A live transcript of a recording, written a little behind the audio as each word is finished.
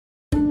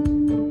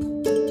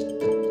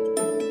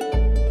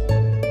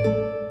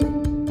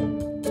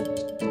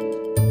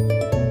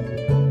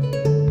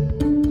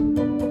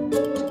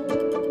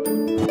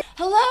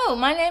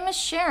My name is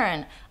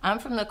Sharon. I'm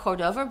from the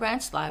Cordova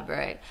Branch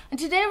Library, and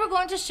today we're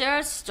going to share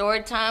a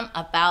story time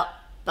about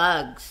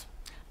bugs.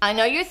 I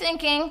know you're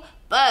thinking,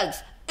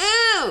 bugs,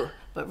 ooh!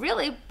 But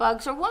really,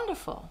 bugs are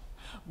wonderful.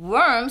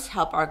 Worms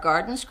help our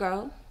gardens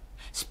grow.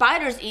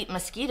 Spiders eat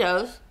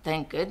mosquitoes,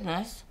 thank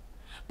goodness.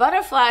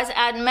 Butterflies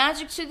add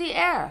magic to the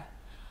air.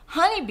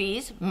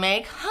 Honeybees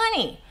make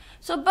honey.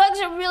 So bugs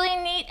are really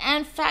neat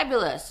and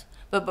fabulous.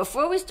 But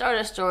before we start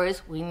our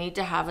stories, we need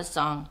to have a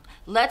song.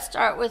 Let's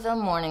start with a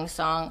morning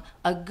song,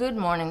 a good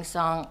morning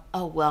song,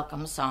 a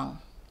welcome song.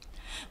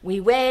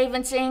 We wave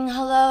and sing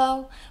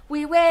hello,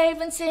 we wave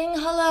and sing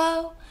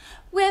hello.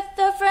 With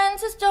the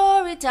friends of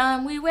story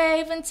time, we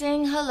wave and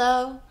sing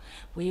hello.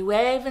 We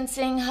wave and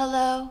sing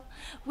hello,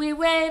 we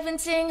wave and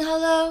sing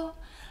hello.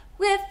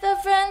 With the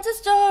friends of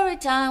story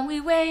time, we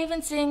wave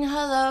and sing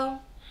hello.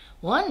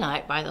 One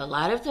night by the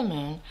light of the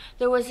moon,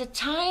 there was a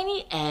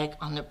tiny egg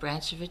on the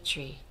branch of a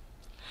tree.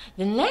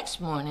 The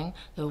next morning,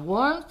 the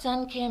warm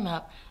sun came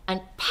up,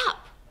 and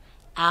pop!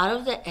 Out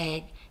of the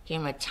egg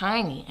came a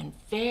tiny and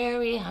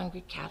very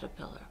hungry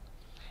caterpillar.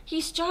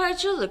 He started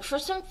to look for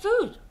some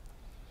food.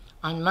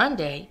 On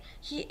Monday,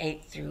 he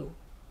ate through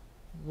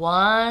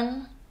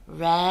one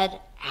red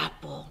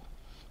apple.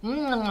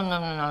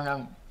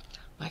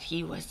 But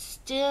he was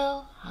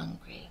still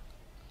hungry.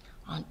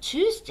 On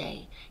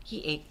Tuesday,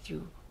 he ate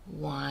through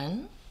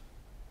 1,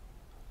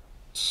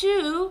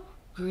 2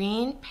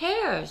 green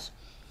pears.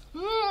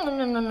 But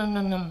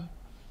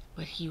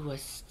he was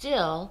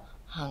still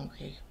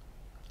hungry.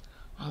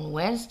 On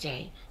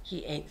Wednesday,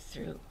 he ate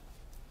through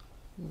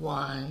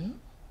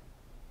 1,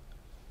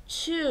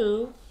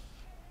 2,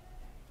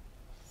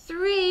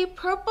 3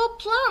 purple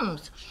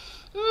plums.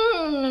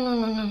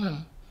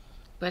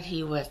 But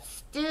he was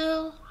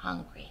still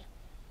hungry.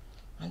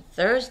 On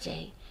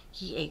Thursday,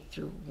 he ate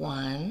through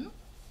 1,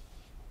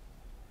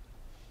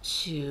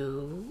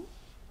 2,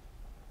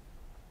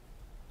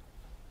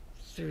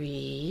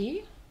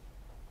 3,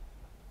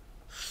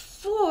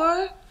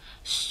 4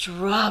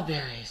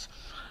 strawberries.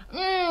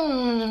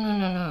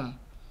 But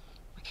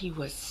he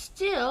was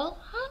still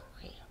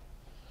hungry.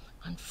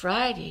 On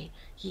Friday,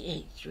 he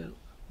ate through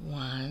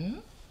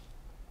 1,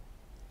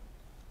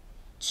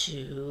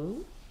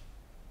 2,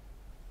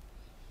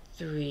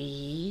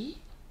 3,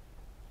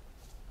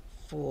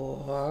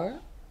 4,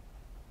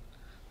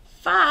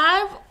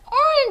 5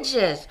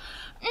 oranges.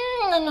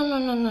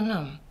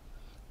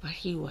 But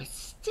he was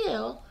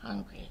still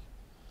hungry.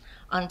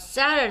 On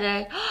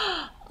Saturday,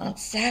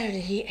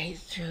 he ate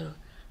through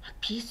a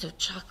piece of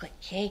chocolate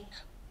cake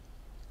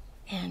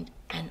and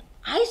an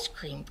ice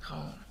cream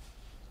cone.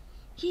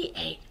 He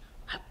ate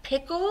a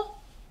pickle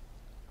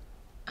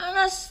and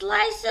a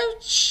slice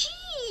of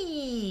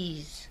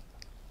cheese.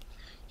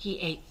 He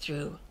ate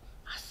through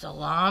a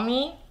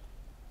salami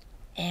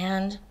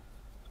and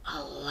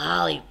a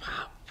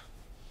lollipop.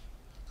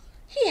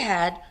 He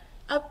had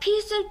a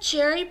piece of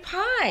cherry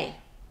pie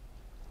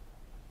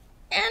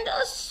and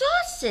a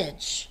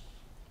sausage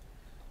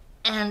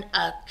and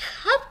a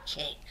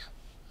cupcake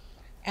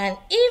and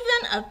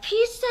even a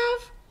piece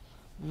of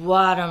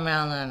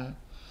watermelon.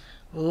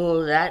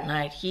 Ooh, that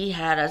night he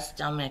had a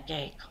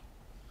stomachache.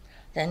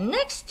 The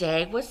next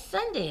day was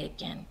Sunday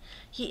again.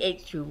 He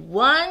ate through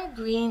 1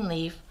 green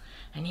leaf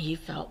and he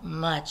felt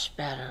much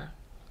better.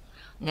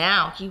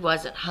 Now he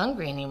wasn't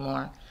hungry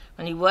anymore,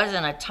 and he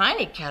wasn't a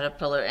tiny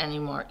caterpillar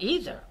anymore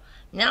either.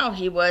 Now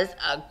he was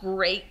a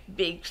great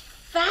big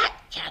fat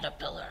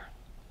caterpillar.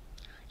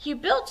 He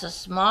built a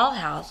small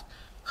house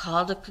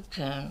called a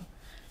cocoon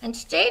and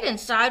stayed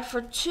inside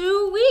for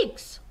 2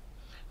 weeks.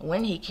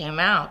 When he came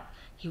out,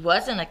 he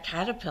wasn't a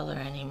caterpillar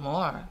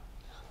anymore.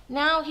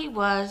 Now he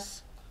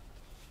was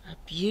a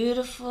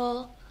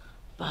beautiful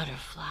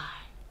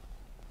butterfly.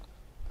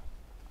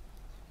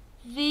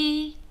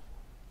 The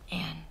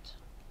end.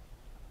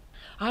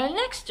 Our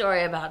next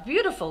story about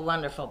beautiful,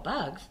 wonderful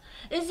bugs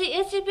is The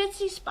Itsy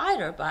Bitsy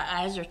Spider by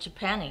Iser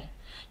Topani.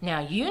 Now,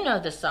 you know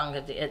the song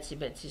of the Itsy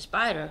Bitsy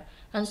Spider,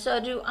 and so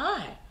do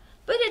I.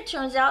 But it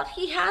turns out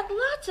he had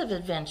lots of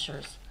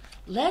adventures.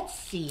 Let's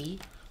see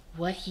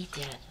what he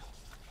did.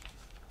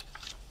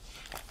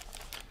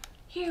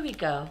 Here we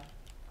go.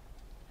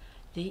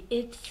 The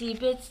Itsy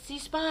Bitsy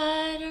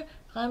Spider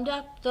climbed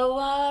up the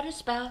water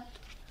spout.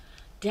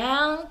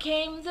 Down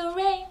came the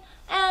rain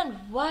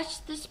and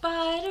washed the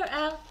spider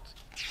out.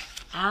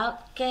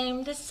 Out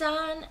came the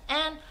sun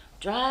and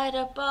dried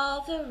up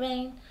all the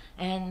rain,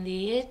 and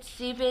the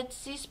Itsy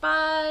Bitsy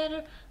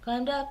Spider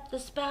climbed up the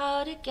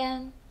spout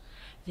again.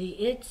 The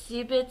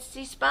Itsy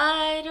Bitsy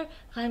Spider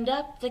climbed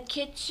up the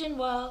kitchen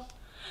wall.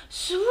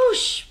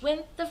 Swoosh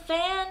went the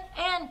fan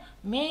and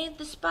made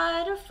the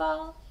spider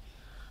fall.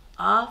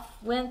 Off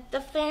went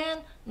the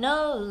fan,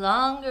 no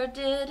longer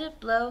did it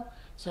blow,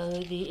 so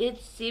the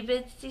Itsy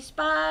Bitsy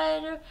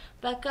Spider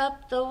back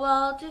up the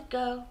wall did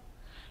go.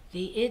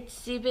 The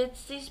Itsy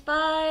Bitsy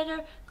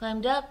Spider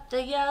climbed up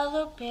the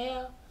yellow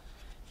pail.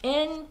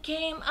 In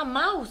came a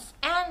mouse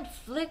and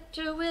flicked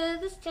her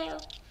with his tail.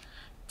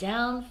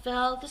 Down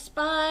fell the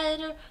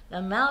spider,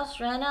 the mouse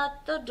ran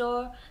out the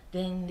door,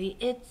 then the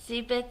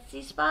itsy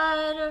bitsy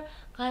spider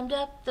climbed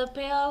up the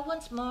pail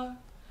once more.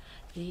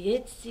 The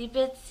itsy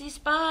bitsy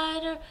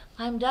spider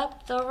climbed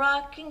up the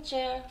rocking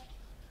chair.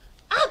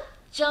 Up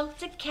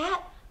jumped a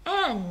cat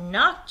and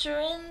knocked her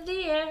in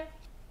the air.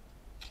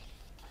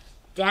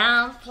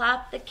 Down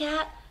plopped the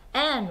cat,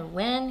 and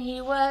when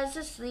he was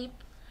asleep,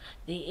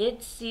 the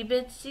itsy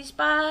bitsy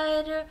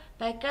spider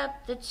back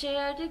up the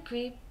chair did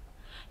creep.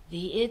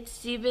 The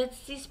itsy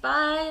bitsy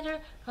spider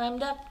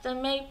climbed up the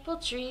maple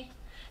tree.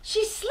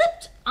 She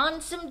slipped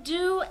on some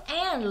dew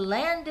and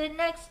landed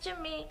next to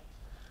me.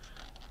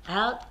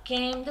 Out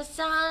came the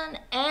sun,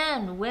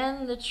 and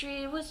when the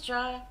tree was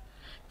dry,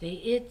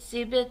 the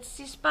itsy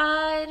bitsy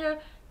spider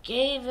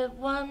gave it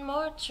one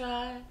more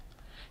try.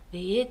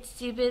 The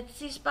itsy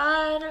bitsy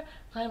spider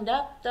climbed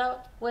up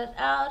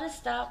without a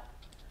stop.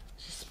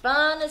 She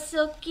spun a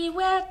silky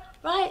web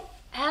right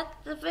at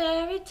the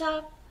very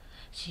top.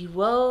 She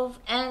wove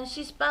and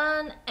she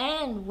spun,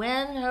 and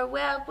when her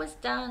web was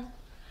done,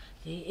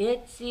 the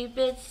itsy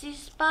bitsy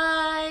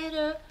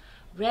spider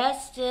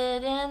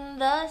rested in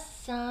the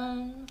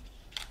sun.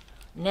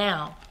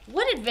 Now,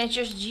 what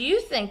adventures do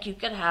you think you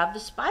could have the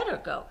spider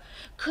go?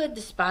 Could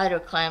the spider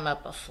climb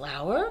up a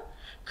flower?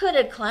 Could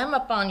it climb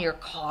up on your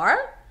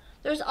car?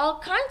 There's all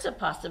kinds of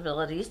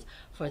possibilities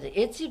for the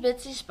itsy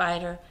bitsy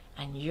spider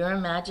and your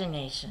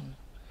imagination.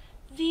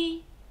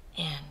 The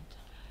end.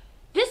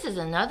 This is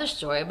another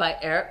story by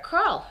Eric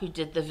Carle, who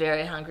did The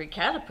Very Hungry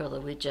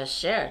Caterpillar we just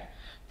shared.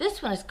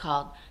 This one is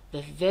called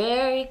The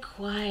Very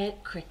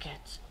Quiet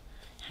Cricket.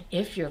 And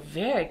if you're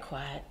very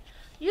quiet,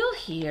 you'll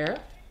hear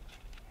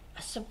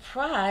a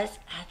surprise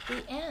at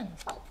the end.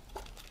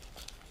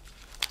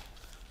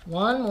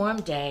 One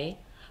warm day,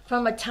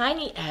 from a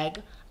tiny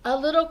egg, a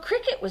little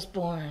cricket was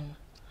born.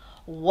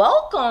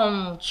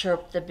 "Welcome,"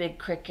 chirped the big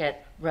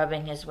cricket,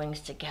 rubbing his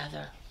wings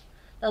together.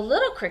 The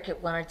little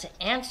cricket wanted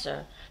to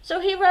answer,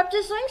 so he rubbed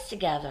his wings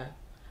together.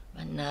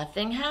 But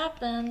nothing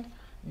happened,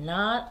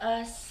 not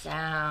a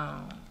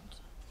sound.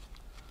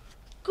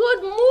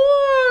 "Good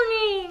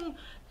morning,"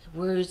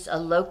 whizzed a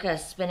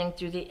locust spinning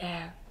through the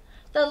air.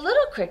 The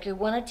little cricket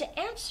wanted to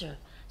answer,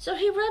 so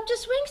he rubbed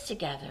his wings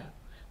together.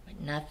 But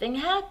nothing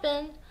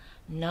happened,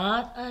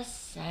 not a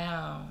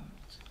sound.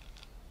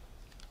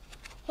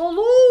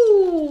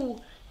 "Hello,"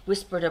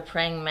 whispered a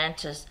praying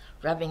mantis,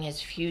 rubbing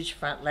his huge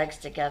front legs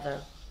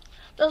together.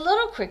 The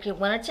little cricket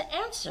wanted to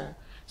answer,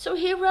 so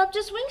he rubbed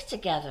his wings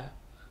together.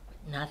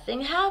 But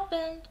nothing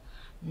happened,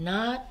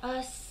 not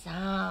a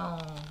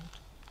sound.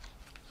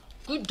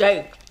 "Good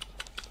day,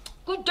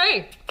 good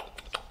day,"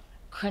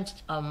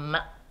 crunched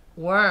a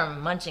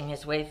worm munching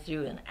his way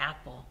through an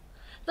apple.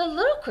 The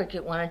little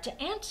cricket wanted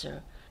to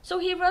answer, so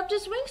he rubbed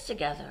his wings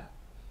together.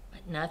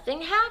 But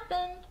nothing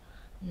happened,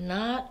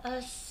 not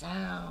a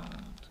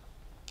sound.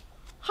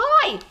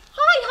 "Hi, hi,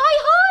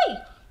 hi,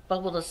 hi,"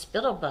 bubbled a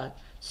spittlebug,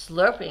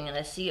 slurping in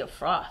a sea of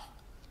froth.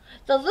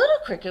 The little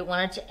cricket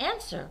wanted to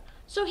answer,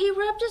 so he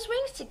rubbed his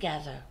wings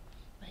together.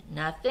 But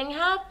nothing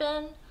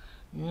happened,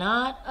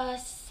 not a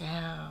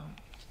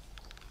sound.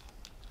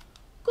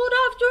 "Good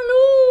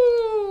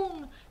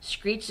afternoon,"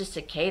 screeched a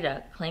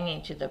cicada,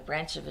 clinging to the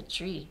branch of a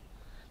tree.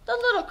 The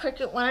little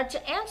cricket wanted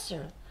to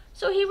answer,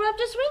 so he rubbed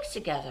his wings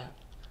together.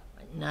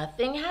 But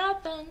nothing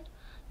happened,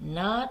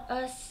 not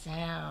a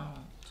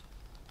sound.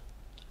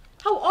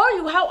 "How are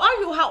you? How are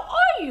you? How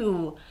are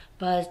you?"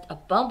 buzzed a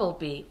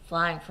bumblebee,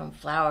 flying from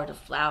flower to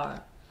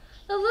flower.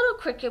 The little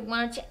cricket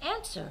wanted to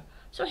answer,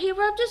 so he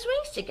rubbed his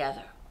wings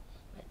together.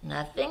 But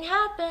nothing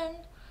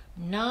happened,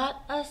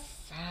 not a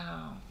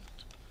sound.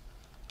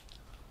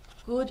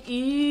 "Good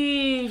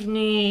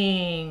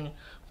evening,"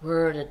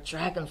 whirred a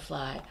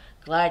dragonfly,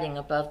 gliding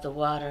above the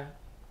water.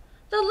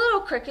 The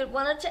little cricket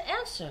wanted to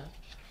answer,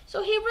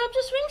 so he rubbed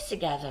his wings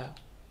together.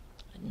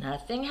 But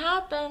nothing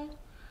happened,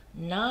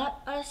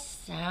 not a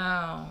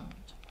sound.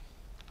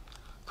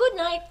 "Good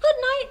night, good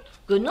night,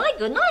 good night,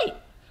 good night,"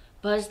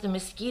 buzzed the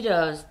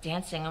mosquitoes,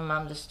 dancing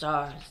among the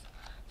stars.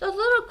 The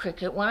little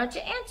cricket wanted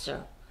to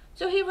answer,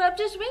 so he rubbed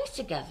his wings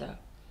together.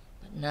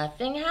 But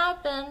nothing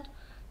happened,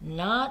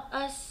 not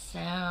a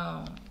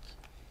sound.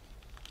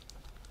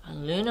 A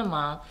Luna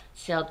moth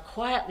sailed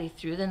quietly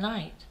through the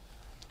night,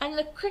 and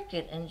the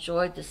cricket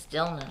enjoyed the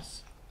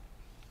stillness.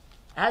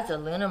 As the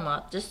Luna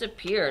moth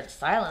disappeared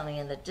silently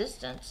in the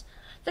distance,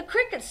 the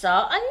cricket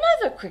saw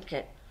another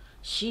cricket.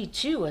 She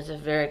too was a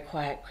very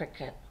quiet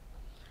cricket.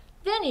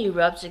 Then he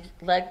rubbed his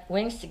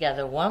wings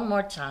together one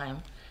more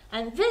time,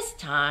 and this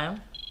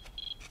time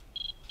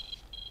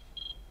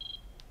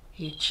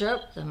he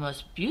chirped the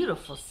most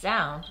beautiful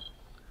sound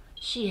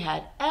she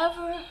had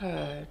ever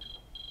heard.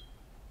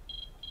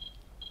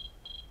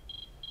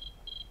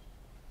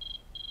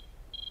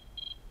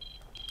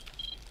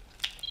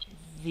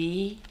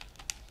 The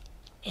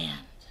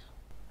end.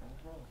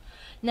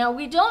 Now,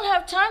 we don't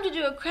have time to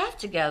do a craft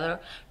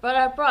together, but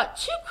I brought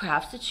 2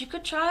 crafts that you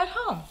could try at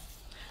home.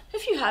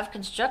 If you have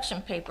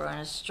construction paper and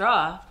a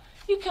straw,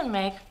 you can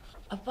make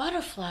a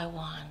butterfly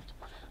wand,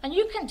 and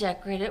you can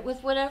decorate it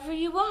with whatever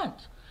you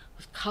want,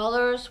 with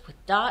colors, with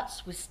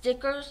dots, with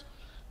stickers,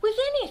 with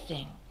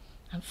anything,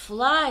 and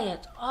fly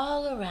it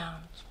all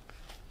around.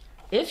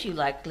 If you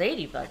like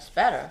ladybugs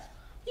better,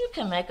 you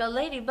can make a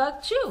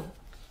ladybug too,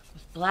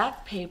 with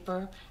black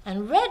paper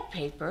and red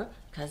paper,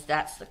 because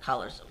that's the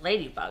colors of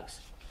ladybugs,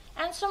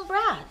 and some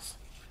brads,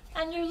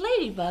 and your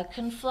ladybug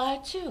can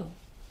fly too.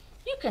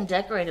 You can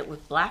decorate it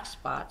with black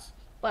spots,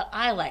 but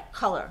I like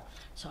color,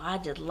 so I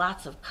did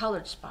lots of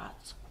colored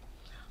spots.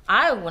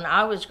 When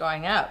I was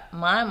growing up,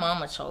 my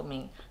mama told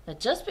me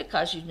that just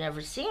because you've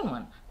never seen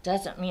one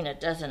doesn't mean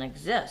it doesn't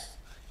exist.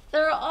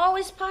 There are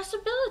always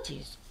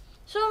possibilities.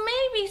 So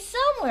maybe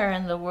somewhere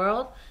in the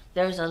world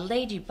there's a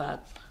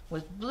ladybug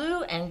with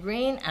blue and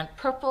green and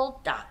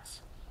purple dots.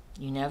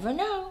 You never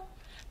know.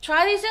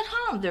 Try these at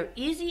home. They're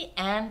easy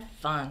and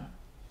fun.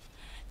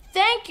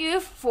 Thank you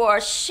for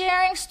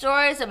sharing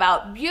stories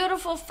about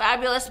beautiful,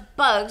 fabulous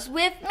bugs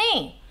with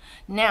me.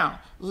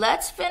 Now,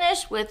 let's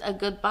finish with a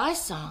goodbye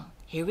song.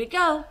 Here we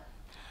go.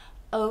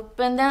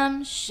 Open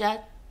them,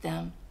 shut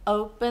them,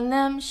 open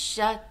them,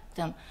 shut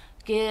them.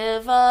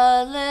 Give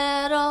a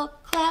little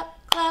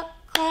clap, clap,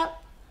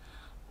 clap.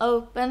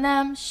 Open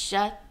them,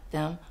 shut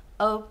them,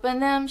 open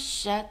them,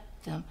 shut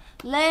them.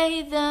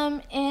 Lay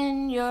them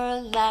in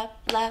your lap,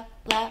 lap,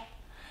 lap.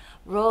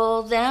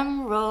 Roll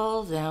them,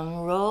 roll them,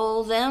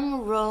 roll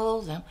them,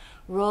 roll them.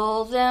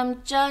 Roll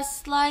them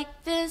just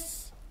like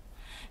this.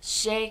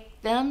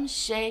 Shake them,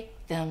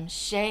 shake them,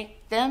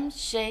 shake them,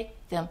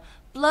 shake them.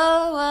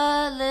 Blow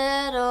a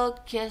little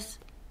kiss.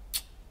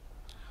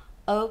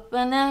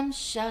 Open them,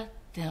 shut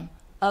them,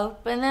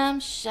 open them,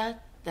 shut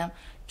them.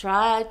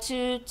 Try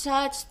to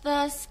touch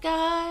the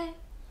sky.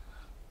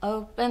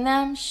 Open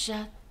them,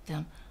 shut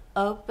them,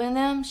 open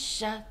them,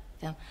 shut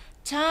them.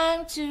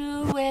 Time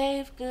to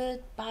wave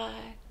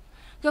goodbye.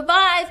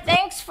 Goodbye.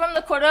 Thanks from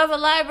the Cordova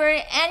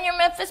Library and your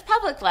Memphis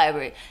Public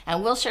Library.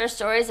 And we'll share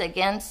stories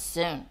again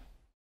soon.